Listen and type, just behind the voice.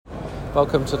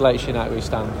Welcome to the Latest United We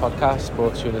Stand podcast,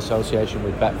 brought to you in association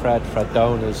with Betfred. Fred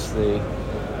Doan is he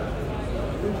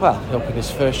opened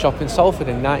his first shop in Salford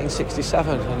in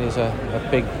 1967 and he's a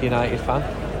big United fan.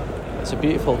 It's a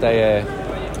beautiful day here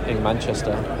in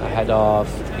Manchester ahead of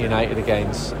United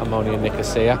against Omonia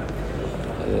Nicosia.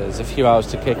 There's a few hours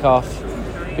to kick off.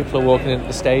 People are walking into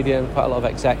the stadium, quite a lot of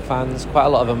exec fans, quite a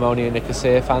lot of Omonia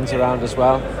Nicosia fans around as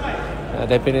well.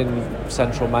 They've been in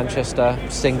central Manchester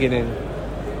singing in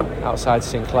outside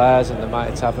Sinclair's in the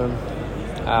Mitre Tavern,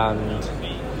 and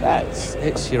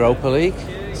it's Europa League.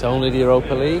 It's only the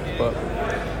Europa League, but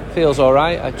feels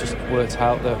alright. I just worked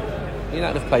out that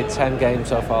United have played 10 games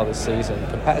so far this season,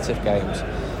 competitive games,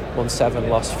 won 7,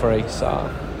 lost 3,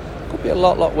 so could be a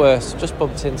lot worse. Just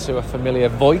bumped into a familiar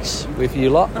voice with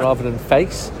you lot rather than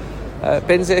face.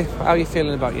 Binzi, how are you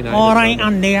feeling about United? Alright,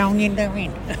 Andy, how you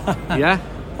doing? Yeah?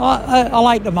 I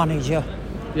like the manager.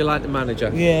 You like the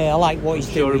manager? Yeah, I like what he's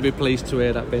doing. Sure he'll be pleased to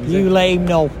hear that, Binzi. You let him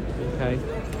know. Okay.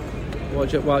 What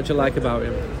do you like about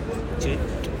him?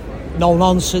 No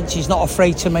nonsense, he's not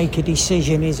afraid to make a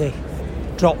decision, is he?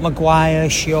 Drop Maguire,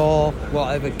 Shaw,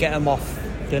 whatever, get him off.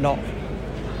 They're not.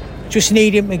 Just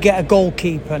need him to get a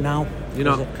goalkeeper now. You're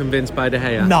not convinced by De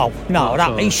Gea?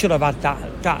 No, he should have had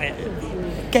that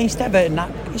against Everton.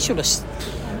 He should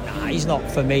have. He's not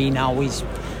for me now.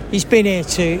 He's been here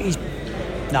too.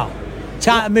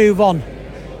 Time to move on.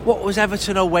 What was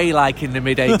Everton away like in the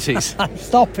mid-80s?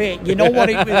 Stop it. You know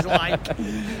what it was like.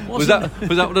 Was that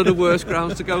one of the worst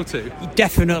grounds to go to?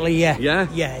 Definitely, yeah. Yeah?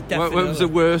 Yeah, definitely. What was the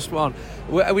worst one?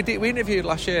 We interviewed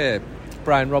last year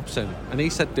Brian Robson, and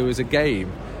he said there was a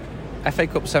game, FA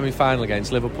Cup semi-final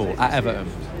against Liverpool at Everton.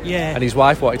 Yeah. And his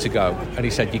wife wanted to go, and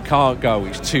he said, you can't go,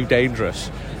 it's too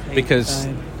dangerous. Because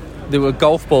there were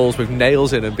golf balls with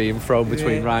nails in them being thrown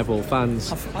between rival fans.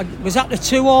 Was that the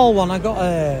 2-2 one? I got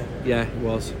yeah, it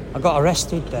was. I got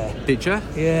arrested there. Did you?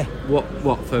 Yeah.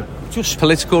 What for? Just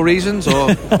political reasons,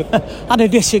 or had a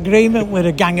disagreement with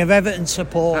a gang of Everton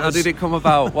supporters. How did it come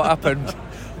about? What happened?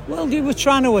 Well, they were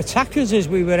trying to attack us as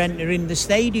we were entering the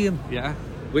stadium. Yeah.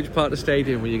 Which part of the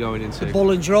stadium were you going into?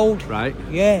 Bullen's Road. Right.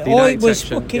 Yeah. It was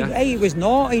section, fucking. Yeah. Hey, it was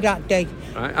naughty that day.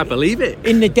 Right. I believe it.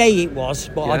 In the day it was,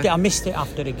 but I missed it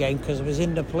after the game because I was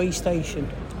in the police station.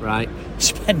 Right.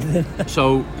 Spending.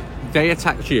 So they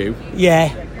attacked you.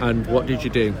 Yeah. And what did you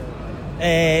do?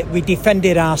 We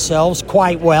defended ourselves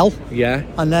quite well. Yeah.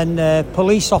 And then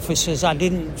police officers, I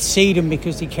didn't see them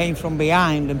because they came from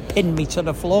behind and pinned me to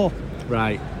the floor.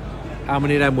 Right. How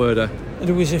many of them were there?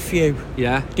 There was a few.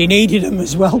 Yeah. They needed them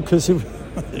as well because there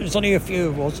was only a few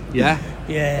of us. Yeah.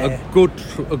 Yeah.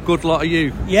 A good lot of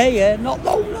you. Yeah. No.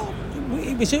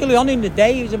 It was early on in the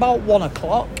day. It was about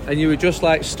 1:00. And you were just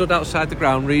like stood outside the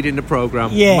ground reading the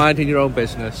programme, minding your own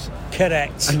business.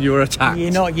 Correct. And you were attacked.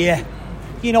 You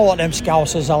know what them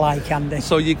Scousers are like, Andy.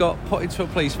 So you got put into a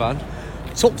police van?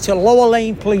 Took to Lower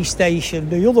Lane police station.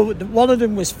 One of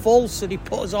them was full, so they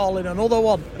put us all in another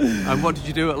one. And what did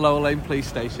you do at Lower Lane police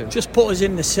station? Just put us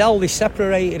in the cell. They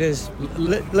separated us.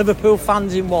 Liverpool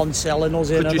fans in one cell and us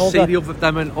in another. Could you see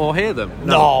them or hear them?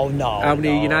 No. How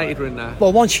many United were in there?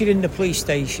 Well, once you're in the police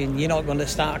station, you're not going to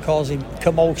start causing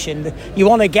commotion. You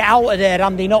want to get out of there,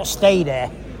 Andy, not stay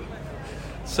there.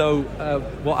 So,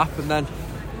 what happened then?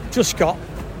 Just got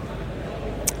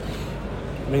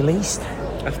released.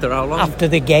 After how long? After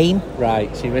the game.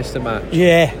 Right, so you missed the match.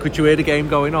 Yeah. Could you hear the game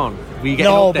going on? Were you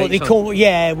getting updates? But they couldn't.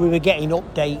 Yeah, we were getting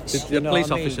updates. The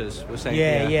police officers were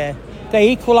saying. Yeah.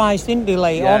 They equalised, didn't they,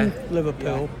 late on,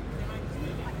 Liverpool?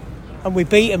 Yeah. And we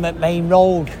beat them at Main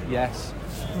Road. Yes.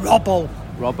 Robbo.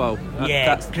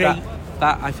 Great.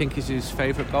 That I think is his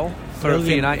favourite goal for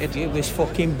United. It was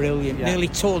fucking brilliant. Yeah. Nearly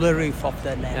tore the roof off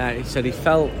their net. Yeah, he said he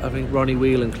felt, I think, Ronnie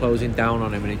Whelan closing down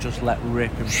on him and he just let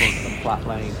rip in front of the flat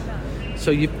lane. So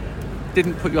you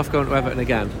didn't put you off going to Everton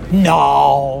again?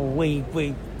 No, we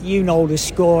you know the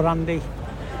score, Andy.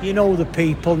 You know the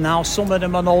people now. Some of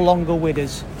them are no longer with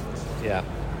us. Yeah.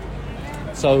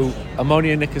 So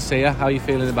Omonia Nicosia, how are you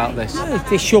feeling about this?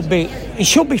 It should be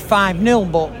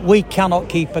 5-0, but we cannot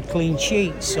keep a clean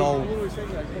sheet, so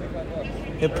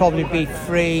it'll probably be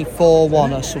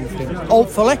 3-4-1 or something.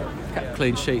 Hopefully.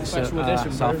 Clean sheets at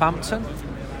Southampton,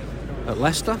 at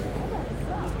Leicester.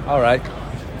 All right.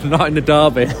 Not in the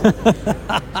derby.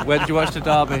 Where did you watch the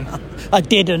derby? I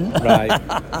didn't. Right.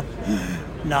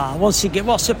 No, what's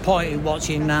the point in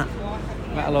watching that?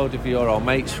 Met a load of your old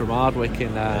mates from Hardwick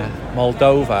in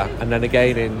Moldova and then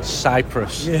again in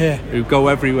Cyprus, who go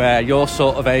everywhere, your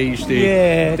sort of age,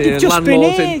 the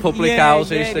landlords in public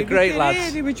houses, they're great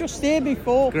lads. They were just here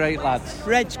before. Great lads.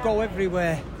 Reds go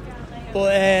everywhere.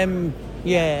 But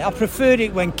I preferred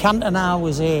it when Cantona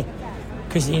was here.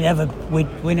 because we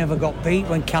never got beat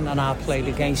when Cantona played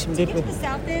against them, did we? The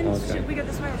south end. Okay. Should we go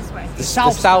this way or this way? The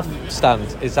south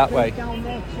stand is that way.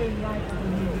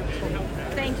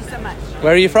 Thank you so much.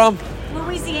 Where are you from?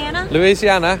 Louisiana.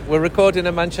 Louisiana. We're recording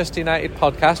a Manchester United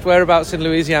podcast. Whereabouts in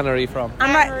Louisiana are you from?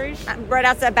 I'm right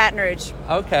outside Baton Rouge.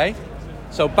 Okay.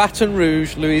 So Baton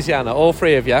Rouge, Louisiana, all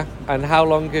three of you. And how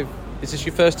long is this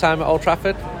your first time at Old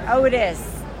Trafford? Oh, it is.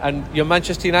 And you're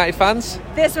Manchester United fans?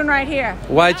 This one right here.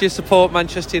 Why do you support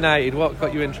Manchester United? What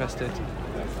got you interested?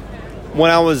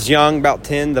 When I was young, about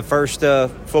 10, the first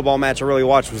football match I really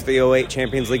watched was the 2008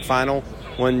 Champions League final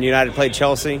when United played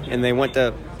Chelsea and they went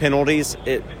to penalties.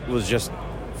 It was just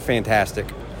fantastic.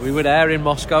 We were there in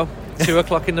Moscow, 2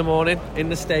 o'clock in the morning, in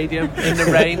the stadium, in the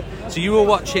rain. So you were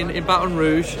watching in Baton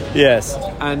Rouge. Yes.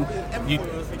 And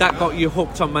that got you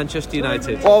hooked on Manchester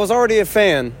United. Well, I was already a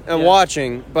fan and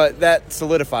watching, but that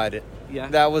solidified it. Yeah.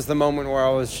 That was the moment where I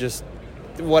was just,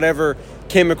 whatever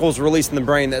chemicals released in the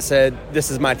brain that said,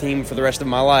 this is my team for the rest of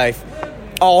my life,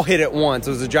 all hit at once.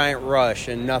 It was a giant rush,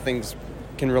 and nothing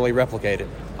can really replicate it.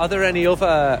 Are there any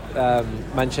other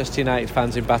Manchester United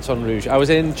fans in Baton Rouge? I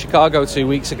was in Chicago 2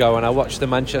 weeks ago and I watched the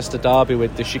Manchester derby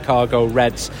with the Chicago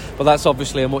Reds, but that's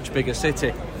obviously a much bigger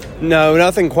city. No,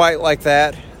 nothing quite like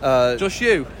that. Just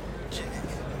you?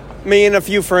 Me and a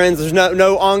few friends. There's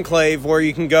no enclave where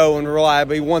you can go and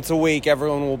reliably once a week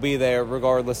everyone will be there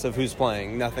regardless of who's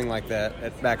playing. Nothing like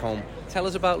that back home. Tell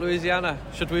us about Louisiana.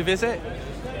 Should we visit?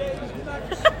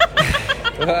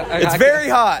 It's very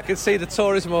hot. I can see the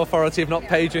tourism authority have not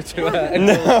paid you to.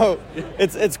 No,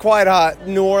 it's quite hot.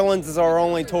 New Orleans is our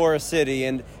only tourist city,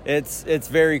 and it's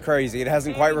very crazy. It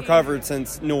hasn't quite recovered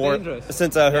since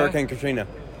Hurricane Katrina.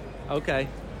 Okay,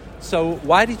 so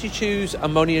why did you choose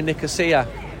Ammonia Nicosia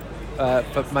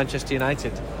for Manchester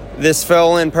United? This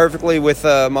fell in perfectly with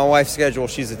my wife's schedule.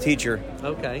 She's a teacher.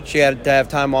 Okay. She had to have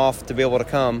time off to be able to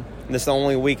come. This is the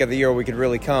only week of the year we could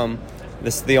really come.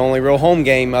 This is the only real home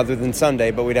game other than Sunday,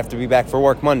 but we'd have to be back for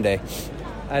work Monday.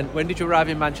 And when did you arrive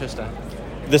in Manchester?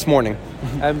 This morning.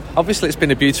 Obviously, it's been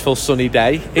a beautiful sunny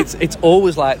day. It's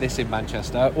always like this in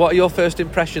Manchester. What are your first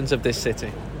impressions of this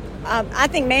city? I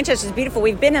think Manchester's beautiful.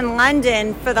 We've been in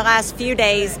London for the last few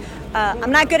days.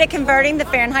 I'm not good at converting the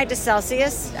Fahrenheit to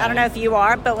Celsius. I don't know if you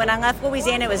are, but when I left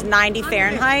Louisiana, it was 90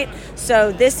 Fahrenheit.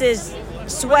 So this is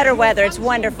sweater weather. It's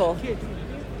wonderful.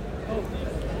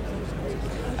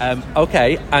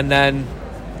 Okay, and then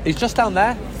he's just down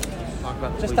there.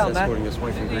 Just down there.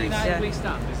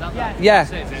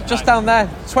 Yeah, just down there.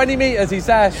 20 metres, he's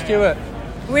there, Stuart.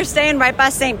 We're staying right by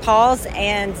St. Paul's,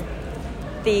 and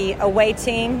the away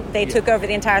team, they took over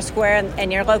the entire square,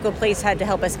 and your local police had to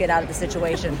help us get out of the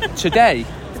situation. Today?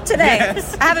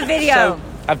 Yes. I have a video. So,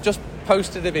 I've just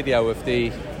posted a video of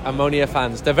the Ammonia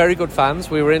fans. They're very good fans.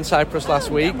 We were in Cyprus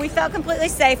last week. We felt completely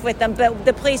safe with them, but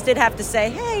the police did have to say,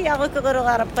 hey, y'all look a little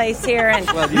out of place here, and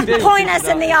point us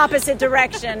in the opposite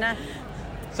direction.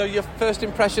 So your first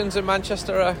impressions of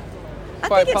Manchester are I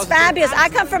quite think it's positive? fabulous. I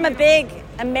come from a big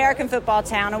American football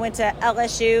town. I went to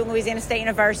LSU, Louisiana State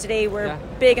University. We're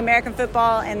big American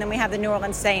football, and then we have the New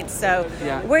Orleans Saints. So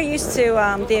we're used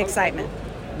to the excitement.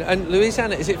 And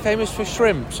Louisiana, is it famous for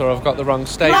shrimps, or I've got the wrong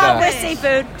state No, there? with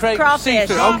seafood, Great crawfish.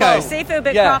 seafood, okay. Seafood,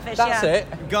 but crawfish, that's it.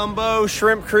 Gumbo,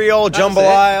 shrimp creole,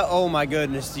 jambalaya. Oh my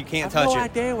goodness, you can't touch no it.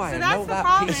 idea why So I that's know the that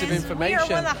problem. piece of We information. are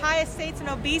one of the highest states in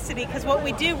obesity because what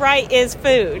we do right is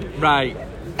food. Right.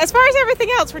 As far as everything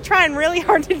else, we're trying really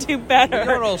hard to do better.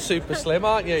 You're all super slim,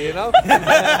 aren't you? You know. He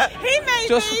may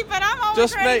Just- be, but I'm always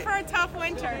just ready make- for a tough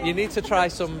winter. You need to try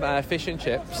some fish and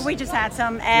chips. We just had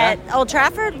some at Old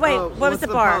Trafford. Wait, what was the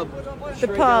bar? The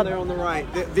Straight pub. down there on the right.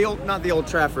 The old, not the Old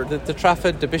Trafford. The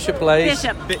Trafford, the Bishop Blaze.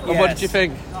 Bishop. And what did you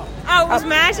think? Oh, it was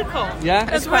magical. Yeah?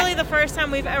 It was really the first time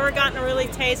we've ever gotten a really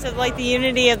taste of like the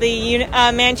unity of the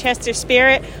Manchester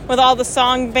spirit with all the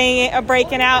song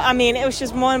breaking out. I mean, it was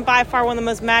just by far one of the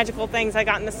most magical things I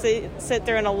gotten to sit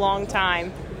through in a long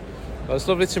time. Well, it's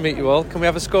lovely to meet you all. Can we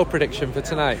have a score prediction for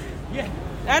tonight?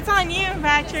 That's on you,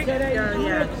 Patrick.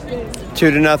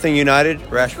 2-0 United.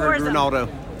 Rashford, Scores 'em. Ronaldo.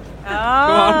 Oh.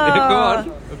 Go on.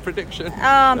 A prediction.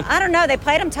 I don't know. They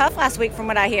played them tough last week, from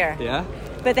what I hear. Yeah?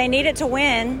 But they needed to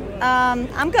win.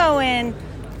 I'm going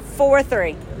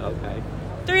 4-3. Okay.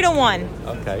 3-1.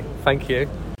 Okay. Thank you.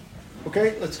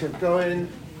 Okay, let's get going.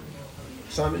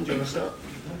 Simon, do you want to start?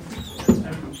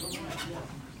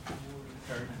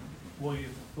 What are your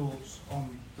thoughts on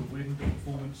the win, the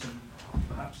performance, and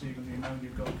perhaps even the ammonia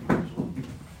goalkeeper as well?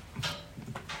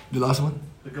 The last one?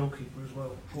 The goalkeeper as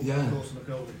well. What Yeah. were your thoughts on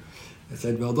the goalie? I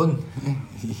said, well done.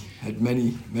 He had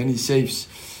many saves,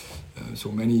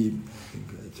 so many, I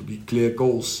think, to be clear,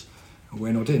 goals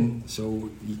were not in, so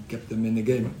he kept them in the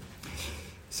game.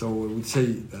 So I would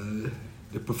say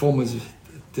the performance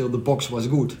till the box was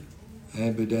good,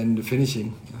 but then the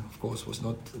finishing, of course, was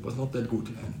not that good.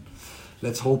 And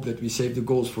let's hope that we save the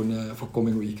goals for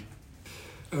coming week.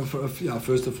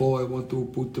 First of all, I want to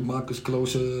put Marcus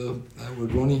closer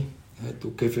with Ronnie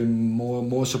to give him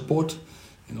more support,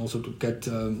 and also to get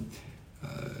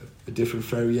a different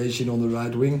variation on the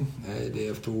right wing. They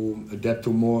have to adapt to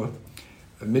more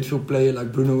a midfield player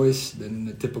like Bruno is than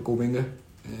a typical winger,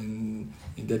 and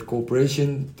in that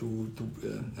cooperation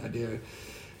they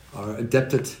are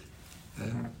adapted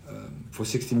for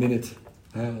 60 minutes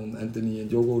on Anthony and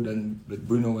Diogo. Then with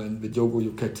Bruno and with Diogo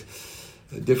you get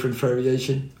a different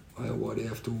variation what they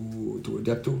have to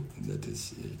adapt to, and that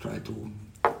is try to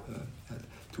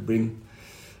bring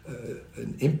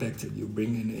an impact. You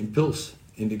bring an impulse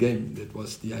in the game. That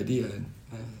was the idea, and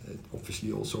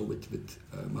obviously also with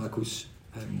Marcus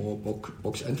more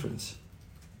box entrance.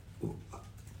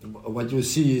 What you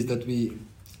see is that we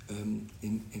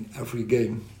in every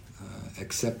game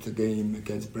except the game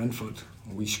against Brentford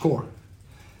we score,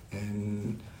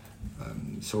 and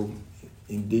so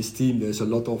in this team there's a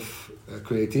lot of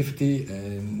creativity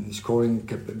and scoring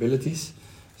capabilities.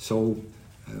 So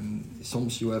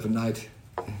sometimes you have a night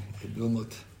it will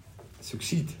not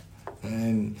succeed,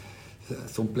 and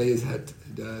some players had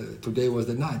today was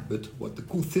the night. But what the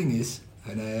cool thing is,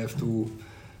 and I have to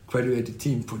credit the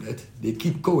team for that, they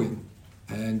keep going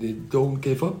and they don't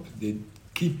give up. They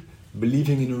keep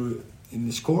believing in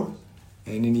the score,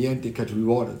 and in the end they get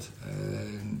rewarded,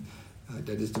 and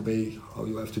that is the way how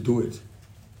you have to do it.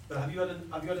 But have you had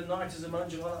a night as a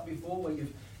manager like that before, where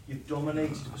you've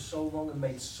dominated for so long and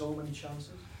made so many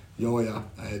chances? Yeah,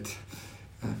 I had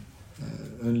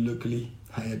unluckily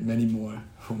I had many more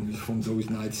from those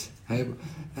nights.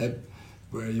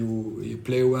 Where you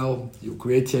play well, you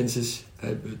create chances,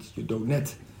 but you don't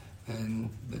net.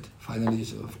 But finally,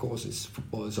 of course,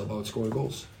 football is about scoring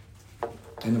goals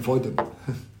and avoid them.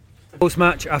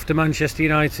 Post-match, after Manchester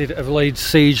United have laid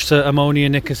siege to Ammonia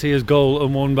Nicosia's goal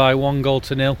and won by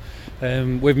 1-0.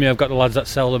 With me I've got the lads that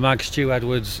sell the mag, Stu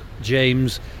Edwards,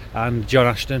 James and John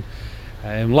Ashton.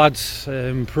 Lads,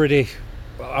 I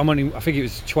think it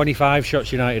was 25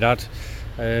 shots United had.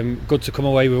 Good to come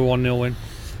away with a 1-0 win.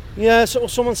 Yeah, so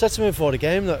someone said to me before the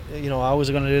game that I was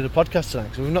going to do the podcast tonight,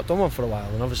 because we've not done one for a while,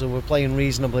 and obviously we're playing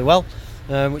reasonably well,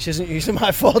 which isn't usually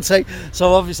my forte.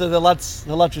 So obviously the lads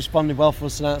responded well for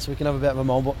us tonight, so we can have a bit of a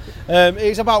moan. But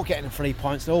it's about getting the 3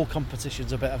 points. The whole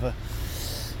competition's a bit of a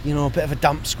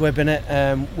damp squib in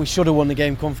it. We should have won the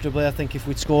game comfortably. I think if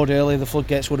we'd scored early, the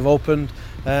floodgates would have opened.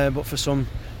 But for some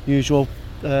usual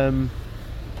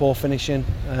poor finishing,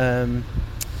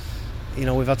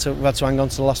 we've had to hang on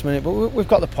to the last minute. But we've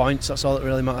got the points. That's all that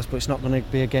really matters. But it's not going to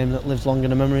be a game that lives long in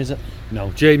the memory, is it?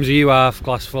 No. James, are you half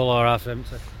glass full or half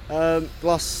empty?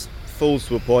 Glass full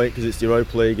to a point, because it's the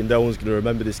Europa League and no one's going to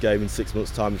remember this game in 6 months'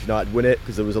 time if United win it,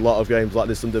 because there was a lot of games like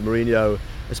this under Mourinho,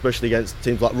 especially against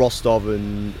teams like Rostov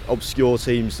and obscure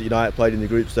teams that United played in the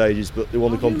group stages, but they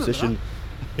won the competition.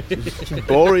 It's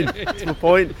boring, to a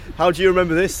point. How do you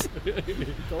remember this?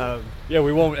 Yeah,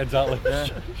 we won't exactly.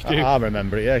 I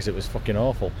remember it, because it was fucking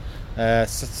awful.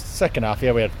 Second half, we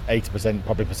had 80%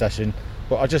 probably possession,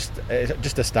 but it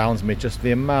just astounds me, just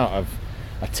the amount of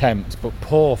attempts, but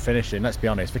poor finishing. Let's be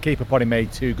honest. The keeper probably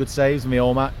made 2 good saves in the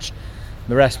whole match.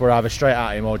 The rest were either straight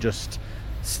at him or just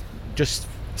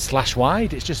slash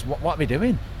wide. It's just what are we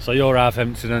doing? So you're half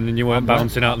empty, and you weren't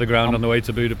bouncing out the ground on the way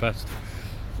to Budapest.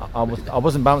 I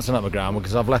wasn't bouncing up the ground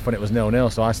because I've left when it was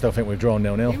 0-0, so I still think we've drawn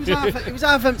 0-0. He was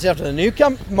half empty after the new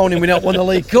camp, moaning we not won the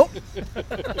League Cup.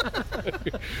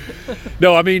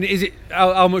 No, I mean, is it?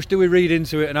 How much do we read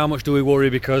into it, and how much do we worry?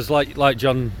 Because, like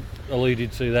John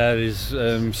alluded to, there is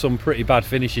some pretty bad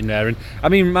finishing there. And I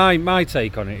mean, my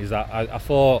take on it is that I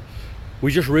thought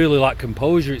we just really lack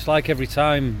composure. It's like every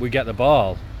time we get the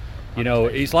ball,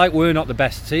 it's like we're not the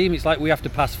best team. It's like we have to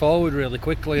pass forward really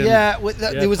quickly. And, I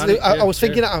was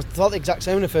thinking that. I thought the exact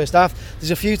same in the first half.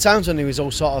 There's a few times when he was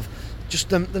all sort of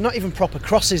they're not even proper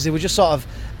crosses. They were just sort of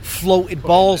floated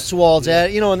balls towards air,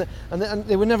 and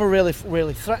they were never really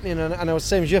threatening. And I was the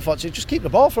same as you thought. So just keep the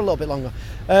ball for a little bit longer.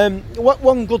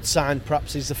 One good sign,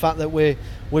 perhaps, is the fact that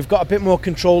we've got a bit more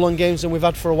control on games than we've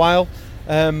had for a while.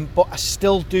 But I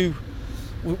still do.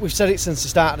 We've said it since the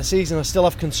start of the season. I still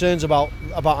have concerns about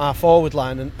our forward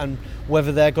line and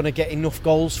whether they're going to get enough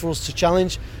goals for us to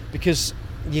challenge, because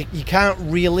you can't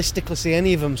realistically see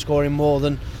any of them scoring more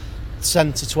than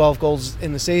 10 to 12 goals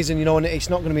in the season, and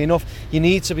it's not going to be enough. You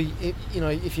need to be,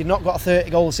 if you've not got a 30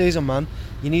 goal season, man,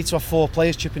 you need to have 4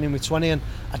 players chipping in with 20, and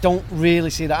I don't really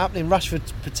see that happening. Rashford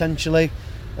potentially,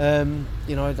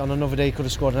 You know, on another day he could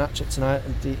have scored an hat-trick tonight,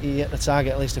 and he hit the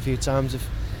target at least a few times.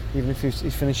 Even if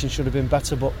his finishing should have been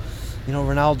better, but you know,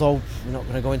 Ronaldo, we're not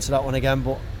going to go into that one again.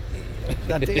 But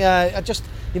I just,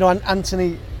 you know,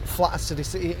 Anthony flatters to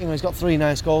this. You know, he's got 3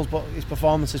 nice goals, but his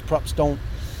performances perhaps don't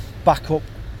back up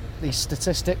these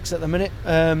statistics at the minute.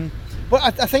 But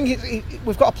I think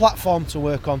we've got a platform to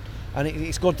work on, and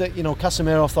it's good that, you know,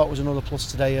 Casemiro I thought was another plus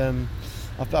today.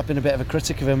 I've been a bit of a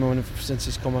critic of him since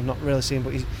he's come. I've not really seen,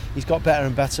 but he's got better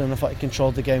and better, and I thought he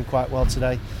controlled the game quite well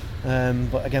today.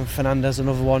 But again, Fernandes,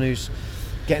 another one who's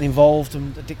getting involved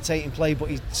and dictating play, but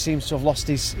he seems to have lost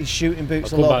his shooting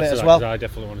boots a little bit as well. I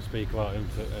definitely want to speak about him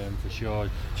for sure.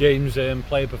 James,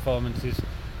 player performances,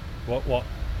 what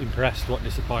impressed, what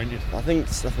disappointed? I think,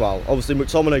 well, obviously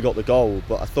McTominay got the goal,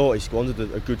 but I thought he squandered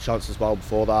a good chance as well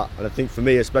before that, and I think for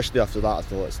me, especially after that, I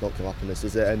thought it's not going to happen, this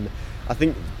is it. And I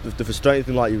think the frustrating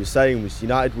thing, like you were saying, was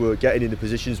United were getting into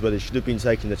positions where they should have been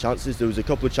taking the chances. There was a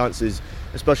couple of chances,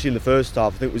 especially in the first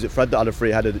half. I think was it Fred that had a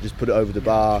free header that just put it over the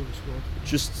bar.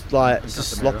 Just like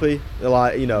sloppy,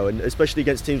 like, you know, and especially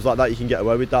against teams like that, you can get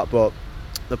away with that. But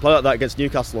they play like that against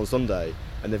Newcastle on Sunday,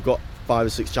 and they've got 5 or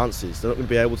 6 chances. They're not going to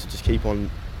be able to just keep on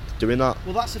doing that.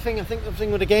 Well, that's the thing. I think the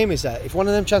thing with the game is that if one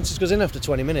of them chances goes in after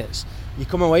 20 minutes, you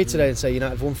come away today and say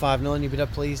United won 5-0 and you'd be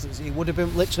dead pleased. It would have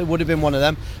been one of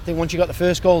them. I think once you got the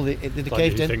first goal, they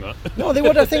caved in. No, they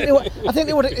would. I think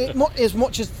they would. As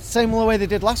much as the same way they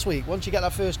did last week. Once you get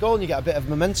that first goal and you get a bit of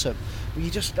momentum,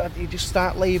 you just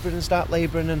start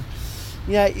labouring and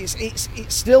yeah, it's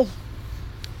still.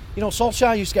 You know,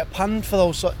 Solskjaer used to get panned for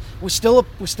those. We're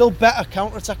still better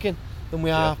counter-attacking than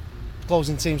we are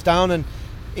closing teams down, and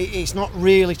it's not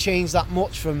really changed that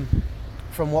much from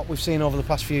what we've seen over the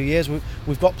past few years.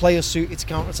 We've got players suited to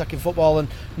counter-attacking football, and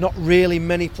not really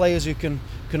many players who can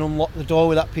unlock the door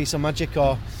with that piece of magic,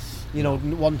 or, you know,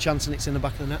 one chance and it's in the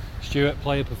back of the net. Stuart,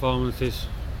 player performances.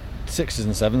 6s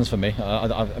and 7s for me.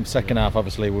 Second half,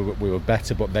 obviously, we were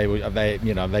better, but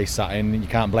they sat in. You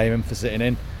can't blame them for sitting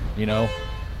in. You know,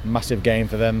 massive game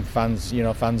for them. Fans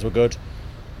were good.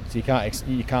 So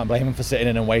you can't blame them for sitting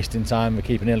in and wasting time. The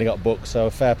keeper nearly got booked, so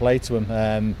fair play to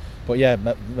him. But yeah,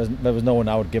 there was no one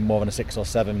I would give more than a 6 or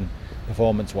 7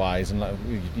 performance-wise. And like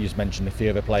you just mentioned a few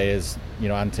other players. You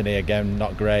know, Anthony again,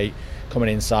 not great, coming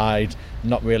inside,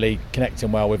 not really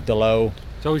connecting well with Dalot.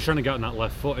 So always trying to get on that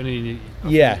left foot, and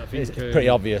I think it's pretty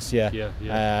obvious. Yeah.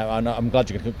 I'm glad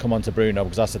you could come on to Bruno,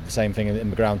 because I said the same thing in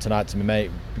the ground tonight to my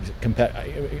mate.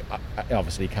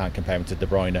 Obviously, you can't compare him to De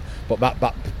Bruyne, but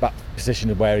that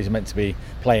position where he's meant to be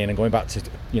playing, and going back to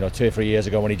 2 or 3 years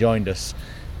ago when he joined us,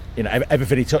 you know,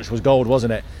 everything he touched was gold,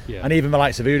 wasn't it? Yeah. And even the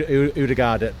likes of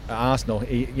Odegaard at Arsenal,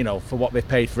 for what they've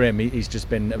paid for him, he's just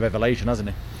been a revelation, hasn't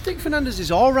he? I think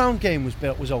Fernandes' all-round game was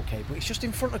okay, but he's just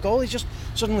in front of goal. He's just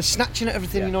suddenly snatching at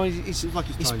everything. Yeah. You know, he's like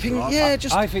he's pinging. Yeah,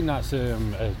 I think that's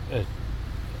a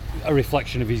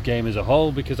reflection of his game as a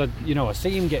whole, because I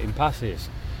see him getting passes,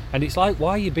 and it's like,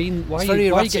 why are you getting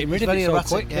rid of it so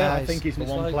quick? Yeah, I think he's the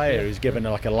one player who's given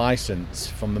like a license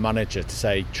from the manager to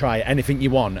say, try anything you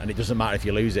want, and it doesn't matter if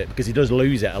you lose it, because he does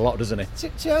lose it a lot, doesn't he?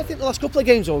 See, I think the last couple of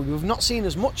games, though, we've not seen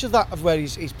as much of that, of where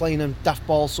he's playing them daft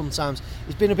balls sometimes.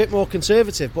 He's been a bit more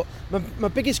conservative, but my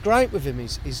biggest gripe with him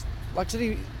is like I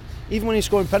said, even when he's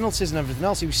scoring penalties and everything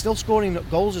else, he was still scoring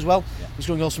goals as well. Yeah. He's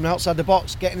scoring goals from outside the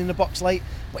box, getting in the box late,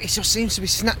 but he just seems to be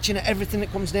snatching at everything that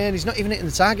comes near, and he's not even hitting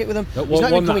the target with them. He's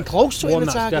not even coming close to hitting the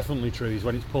target. One that's definitely true is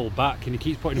when it's pulled back and he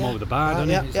keeps putting him over the bar, doesn't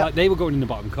he? It's like they were going in the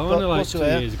bottom corner 2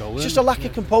 years ago. It's just a lack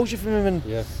of composure from him,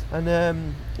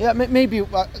 maybe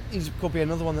he could be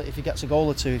another one that if he gets a goal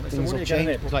or two, things will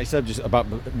change. Like you said, just about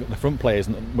the front players,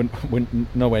 we're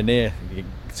nowhere near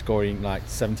scoring like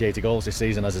 70-80 goals this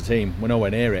season as a team. We're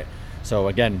nowhere near it. So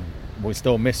again, we're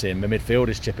still missing the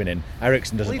midfielders chipping in.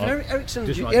 Eriksen doesn't.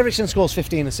 Eriksen scores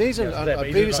 15 a season.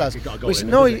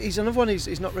 He's another one.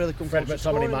 He's not really come close to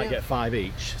scoring. Fred might get 5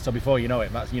 each. So before you know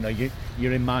it, that's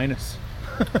you're in minus.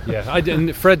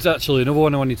 And Fred's actually another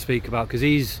one I wanted to speak about, because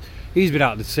he's been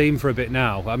out of the team for a bit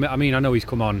now. I mean, I know he's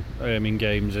come on in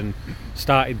games and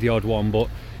started the odd one, but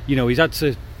he's had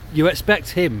to. You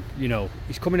expect him.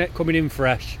 He's coming in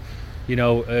fresh. A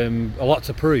lot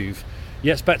to prove.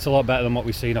 You expect a lot better than what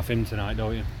we've seen off him tonight,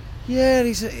 don't you? Yeah,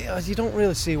 you don't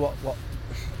really see what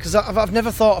because I've never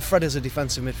thought of Fred as a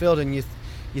defensive midfielder, and you're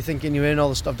thinking, you're hearing all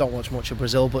the stuff. I don't watch much of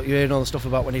Brazil, but you're hearing all the stuff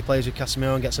about when he plays with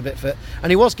Casemiro and gets a bit fit,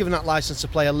 and he was given that licence to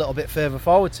play a little bit further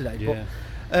forward today. Yeah.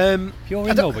 But if you're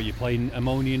in though, but you're playing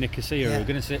Ammonia Nicosia, who are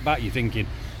going to sit back, you're thinking,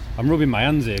 I'm rubbing my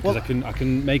hands here because I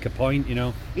can make a point, you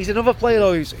know. He's another player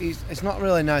though. It's not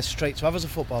really a nice trait to have as a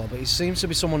footballer, but he seems to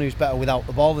be someone who's better without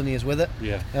the ball than he is with it.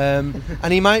 Yeah.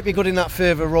 And he might be good in that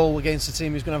further role against a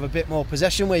team who's going to have a bit more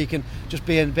possession, where you can just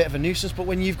be a bit of a nuisance. But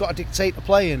when you've got to dictate the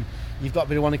play and you've got to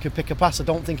be the one who can pick a pass, I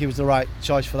don't think he was the right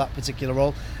choice for that particular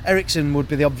role. Ericsson would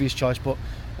be the obvious choice, but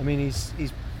I mean he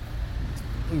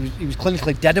was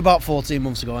clinically dead about 14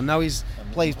 months ago, and now he's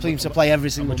seems to play every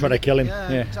single. We're trying to kill him.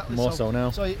 Yeah, exactly. More so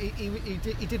now. So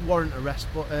he did warrant arrest,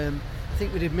 but I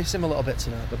think we did miss him a little bit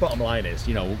tonight. The bottom line is,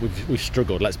 you know, we've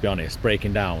struggled. Let's be honest,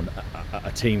 breaking down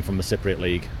a team from the Cypriot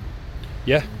League.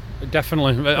 Yeah.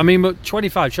 Definitely. I mean, but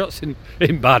 25 shots in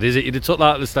bad, is it? You'd have took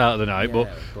that at the start of the night,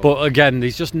 but again,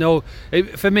 there's just no.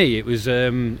 For me, it was.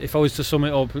 If I was to sum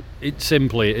it up,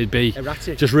 it'd be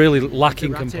erratic. Just really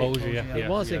lacking composure. Yeah, it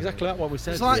was exactly what we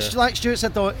said. It's like Stuart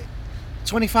said though,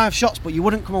 25 shots, but you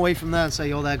wouldn't come away from there and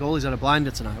say, "Oh, their goalie's had a blinder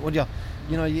tonight," would you?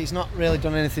 You know, he's not really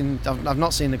done anything. I've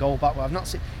not seen the goal back. I've not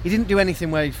seen. He didn't do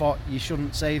anything where he thought you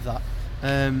shouldn't save that.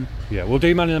 Yeah, we'll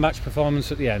do man of the match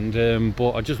performance at the end,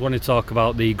 but I just want to talk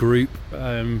about the group.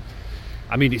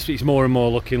 I mean, it's more and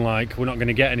more looking like we're not going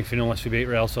to get anything unless we beat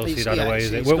Real Sociedad away,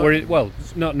 is it?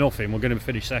 It's not nothing. We're going to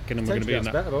finish second and we're going to be in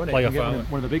that playoff round.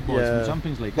 One of the big boys in the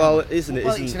Champions League. Well, isn't it?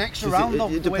 Well, it's an extra round.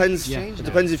 It depends. It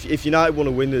depends if United want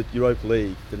to win the Europa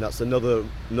League, then that's another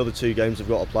 2 games they've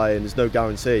got to play, and there's no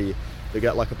guarantee they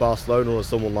get like a Barcelona or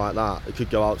someone like that. It could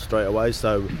go out straight away.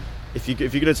 So. If you're going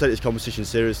to take this competition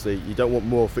seriously, you don't want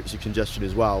more fixture congestion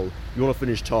as well. You want to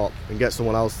finish top and get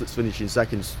someone else that's finishing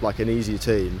second, like an easier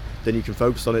team. Then you can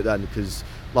focus on it then, because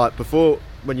like before,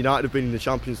 when United have been in the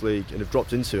Champions League and have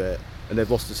dropped into it, and they've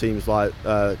lost to teams like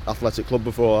Athletic Club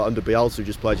before under Bielsa, who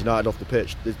just played United off the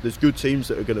pitch. There's good teams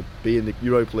that are going to be in the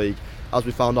Europa League, as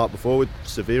we found out before with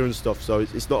Sevilla and stuff. So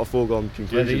it's not a foregone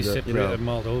conclusion. Yeah, these Cypriot and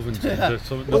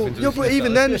Moldovans. But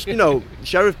even then, you know,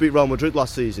 Sheriff beat Real Madrid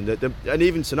last season, and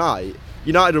even tonight,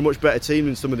 United are a much better team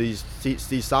than some of these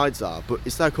sides are. But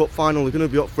it's their cup final; they're going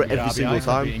to be up for it every single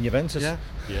time. In Juventus,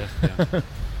 yeah.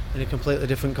 In a completely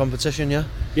different competition, yeah.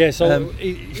 Yeah. So,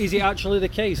 is it actually the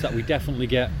case that we definitely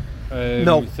get?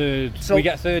 No. Third. So we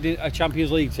get third in a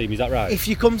Champions League team. Is that right? If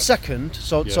you come second,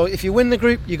 so if you win the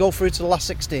group, you go through to the last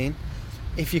 16.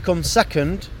 If you come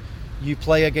second, you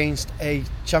play against a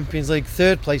Champions League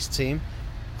third place team,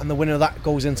 and the winner of that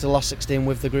goes into the last 16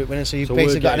 with the group winner. So you've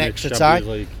basically got an extra tie.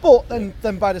 League. But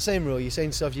then by the same rule, you're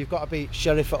saying so if you've got to beat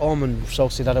Sheriff at home and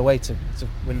Sociedad away to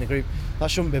win the group, that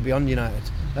shouldn't be beyond United.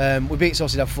 We beat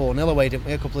Sociedad 4-0 away, didn't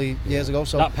we, a couple of years ago?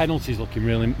 So that penalty's looking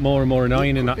really more and more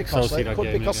annoying in that Sociedad game. It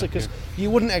could be costly because you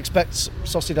wouldn't expect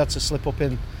Sociedad to slip up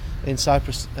in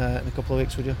Cyprus in a couple of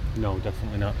weeks, would you? No,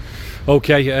 definitely not.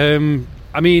 Okay.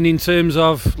 I mean, in terms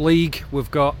of league,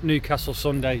 we've got Newcastle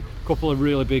Sunday, a couple of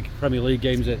really big Premier League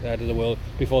games ahead of the world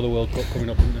before the World Cup coming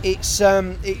up. It's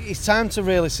time to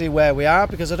really see where we are,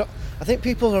 because I think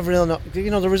people have really not.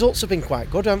 You know, the results have been quite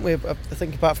good, haven't we? I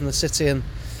think apart from the City and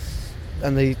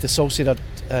the Sociedad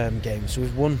games,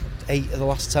 we've won 8 of the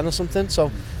last 10 or something.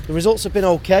 So the results have been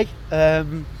okay.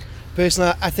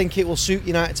 Personally, I think it will suit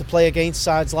United to play against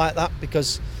sides like that,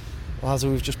 because, well, as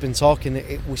we've just been talking,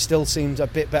 we still seem a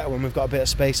bit better when we've got a bit of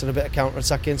space and a bit of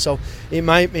counter-attacking. So it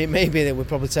may be that we'll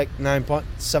probably take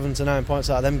 7 to 9 points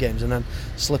out of them games and then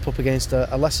slip up against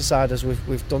a lesser side, as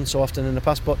we've done so often in the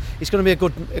past. But it's going to be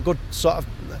a good sort of.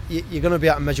 You're going to be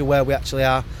able to measure where we actually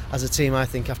are as a team, I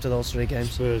think, after those 3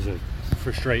 games. Spurs are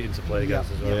frustrating to play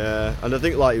against as well. Yeah, and I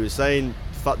think, like you were saying,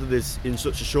 the fact that there's in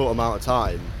such a short amount of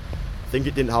time, I think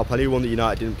it didn't help anyone that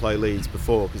United didn't play Leeds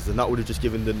before, because then that would have just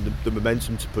given them the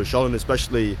momentum to push on, and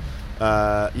especially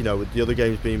with the other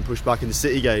games being pushed back. In the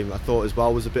City game, I thought as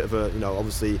well was a bit of a,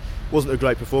 obviously wasn't a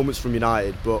great performance from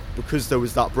United, but because there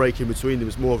was that break in between, there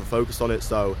was more of a focus on it.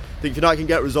 So I think if United can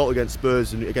get a result against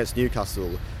Spurs and against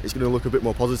Newcastle, it's going to look a bit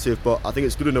more positive. But I think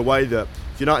it's good in a way that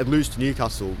if United lose to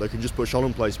Newcastle, they can just push on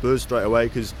and play Spurs straight away,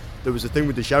 because there was a thing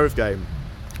with the Sheriff game,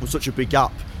 there was such a big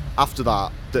gap after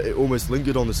that it almost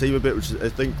lingered on the team a bit, which is, I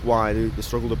think, why they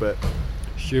struggled a bit.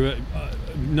 Stuart,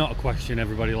 not a question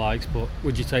everybody likes, but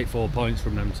would you take 4 points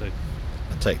from them 2?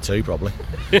 I'd take 2 probably.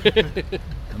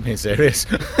 I'm being serious.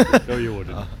 No, you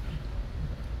wouldn't.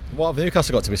 What have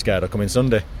Newcastle got to be scared of coming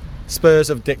Sunday? Spurs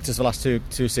have dicked us the last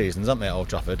two seasons, haven't they, at Old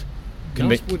Trafford?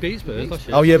 We beat Spurs last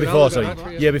year. Oh, year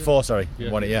before, sorry.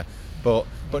 Won it, yeah. But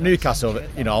Newcastle,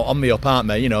 on the up, aren't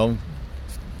they?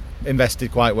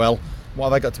 Invested quite well. What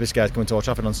have I got to be scared coming to Old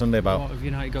Trafford on Sunday about? What have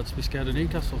United got to be scared of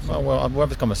Newcastle? Well, we'll have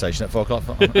this conversation at 4 o'clock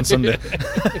on Sunday.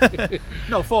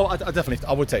 No, 4.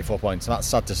 I would take 4 points. That's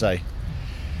sad to say.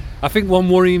 I think one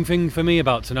worrying thing for me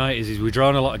about tonight is we've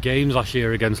drawn a lot of games last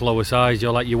year against lower sides.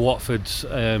 Like your Watfords.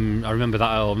 I remember that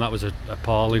at home. That was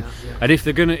appalling. Yeah. And if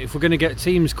we're gonna get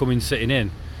teams sitting in,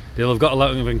 they'll have got a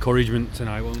lot of encouragement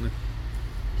tonight, won't they?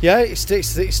 Yeah, it's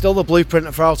still the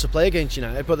blueprint for how to play against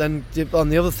United. But then on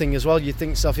the other thing as well, you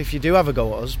think stuff. If you do have a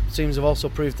go at us, teams have also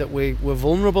proved that we're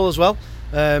vulnerable as well.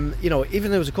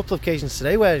 Even there was a couple of occasions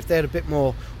today where if they had a bit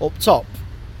more up top,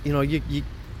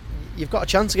 you've got a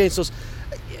chance against us.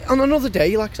 On another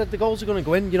day, like I said, the goals are going to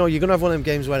go in. You're going to have one of them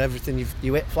games where everything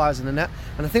you hit flies in the net,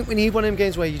 and I think we need one of them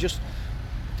games where you're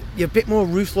a bit more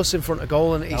ruthless in front of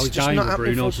goal, and it's just not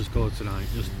happening. Bruno to score tonight.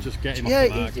 Just get him off the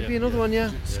mark. It'd be another one.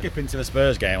 Yeah. Skipping to the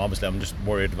Spurs game, obviously, I'm just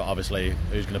worried about who's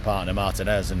going to partner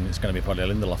Martinez, and it's going to be probably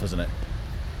Lindelof, isn't it?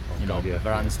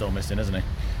 Varane's still missing, isn't he?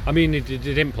 I mean, they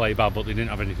didn't play bad, but they didn't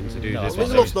have anything to do.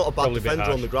 Lindelof's not a bad defender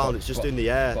on the ground, it's just in the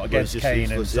air. But against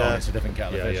Kane and Son, it's a different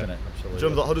kettle of fish, isn't it? Do you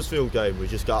remember that Huddersfield game where we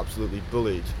just got absolutely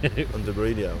bullied under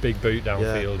Mourinho? Big boot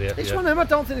downfield, It's one of them. I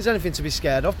don't think there's anything to be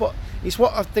scared of, but it's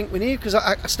what I think we need, because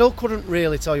I still couldn't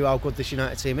really tell you how good this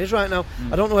United team is right now.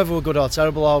 I don't know whether we're good or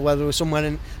terrible, or whether we're somewhere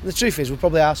in. The truth is, we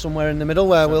probably are somewhere in the middle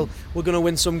where we're going to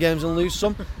win some games and lose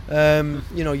some.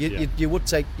 You would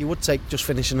take just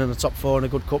finishing in the top 4 and a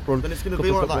good cup run. Then it's going to be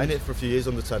like that, isn't it, for a few years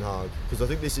under Ten Hag? Because I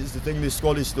think this is the thing. This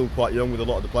squad is still quite young with a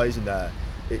lot of the players in there.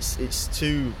 It's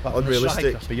too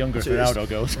unrealistic. The younger Ronaldo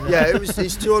goes. Yeah,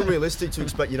 it's too unrealistic to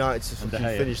expect United to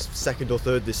finish 2nd or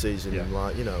 3rd this season. Yeah.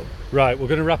 Right, we're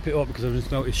going to wrap it up because I've just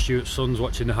noticed Stuart's son's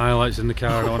watching the highlights in the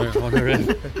car, and I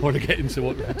want to get into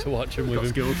to watch them with him.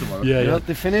 School tomorrow. Yeah.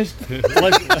 They finished. We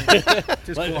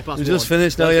just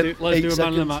finished now. Let's do a man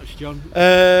of the match, John.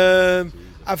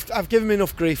 I've given him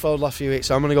enough grief over the last few weeks,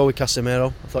 so I'm going to go with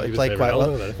Casemiro. I thought he played quite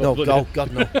well. No,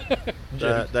 God no.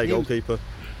 Their goalkeeper.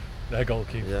 Their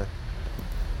goalkeeper. Yeah.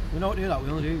 We don't do that. We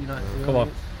only do United. Come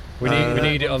on. We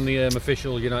need it on the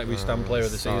official United We Stand player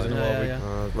of the season.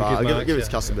 I'll give it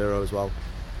to Casemiro as well.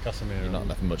 Casemiro. You're not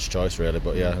left much choice really,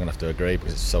 but I'm going to have to agree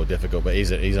because it's so difficult. But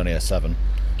he's only a 7.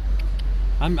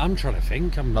 I'm trying to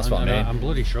think. That's what I mean. I'm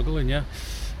bloody struggling. Yeah.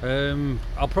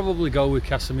 I'll probably go with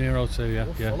Casemiro too. Yeah.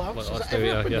 Let's do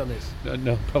it.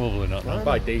 No, probably not. No.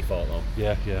 By default though.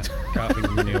 Yeah. Can't think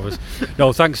of many others.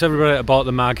 No, thanks everybody that bought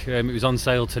the mag. It was on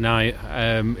sale tonight.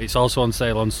 It's also on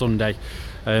sale on Sunday.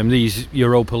 These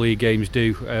Europa League games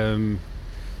do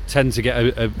tend to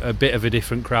get a bit of a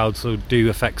different crowd, so do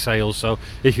affect sales. So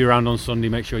if you're around on Sunday,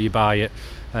 make sure you buy it.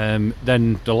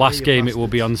 Then the last game it will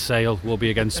be on sale will be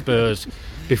against Spurs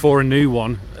before a new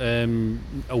one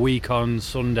a week on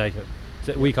Sunday.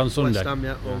 West Ham,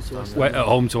 yeah. At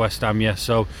home to West Ham, yeah.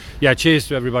 So yeah, cheers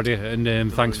to everybody,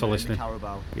 and thanks for listening.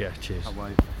 Yeah, cheers.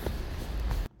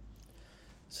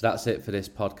 So that's it for this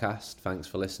podcast. Thanks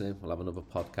for listening. We'll have another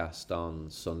podcast on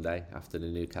Sunday after the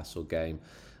Newcastle game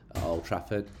at Old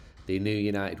Trafford. The new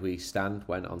United We Stand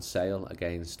went on sale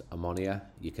against Ammonia.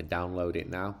 You can download it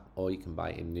now, or you can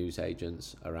buy it in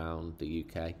newsagents around the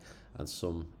UK and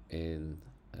some in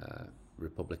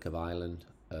Republic of Ireland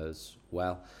as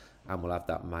well. And we'll have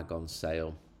that mag on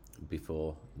sale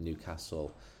before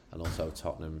Newcastle and also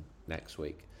Tottenham next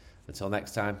week. Until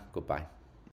next time, goodbye.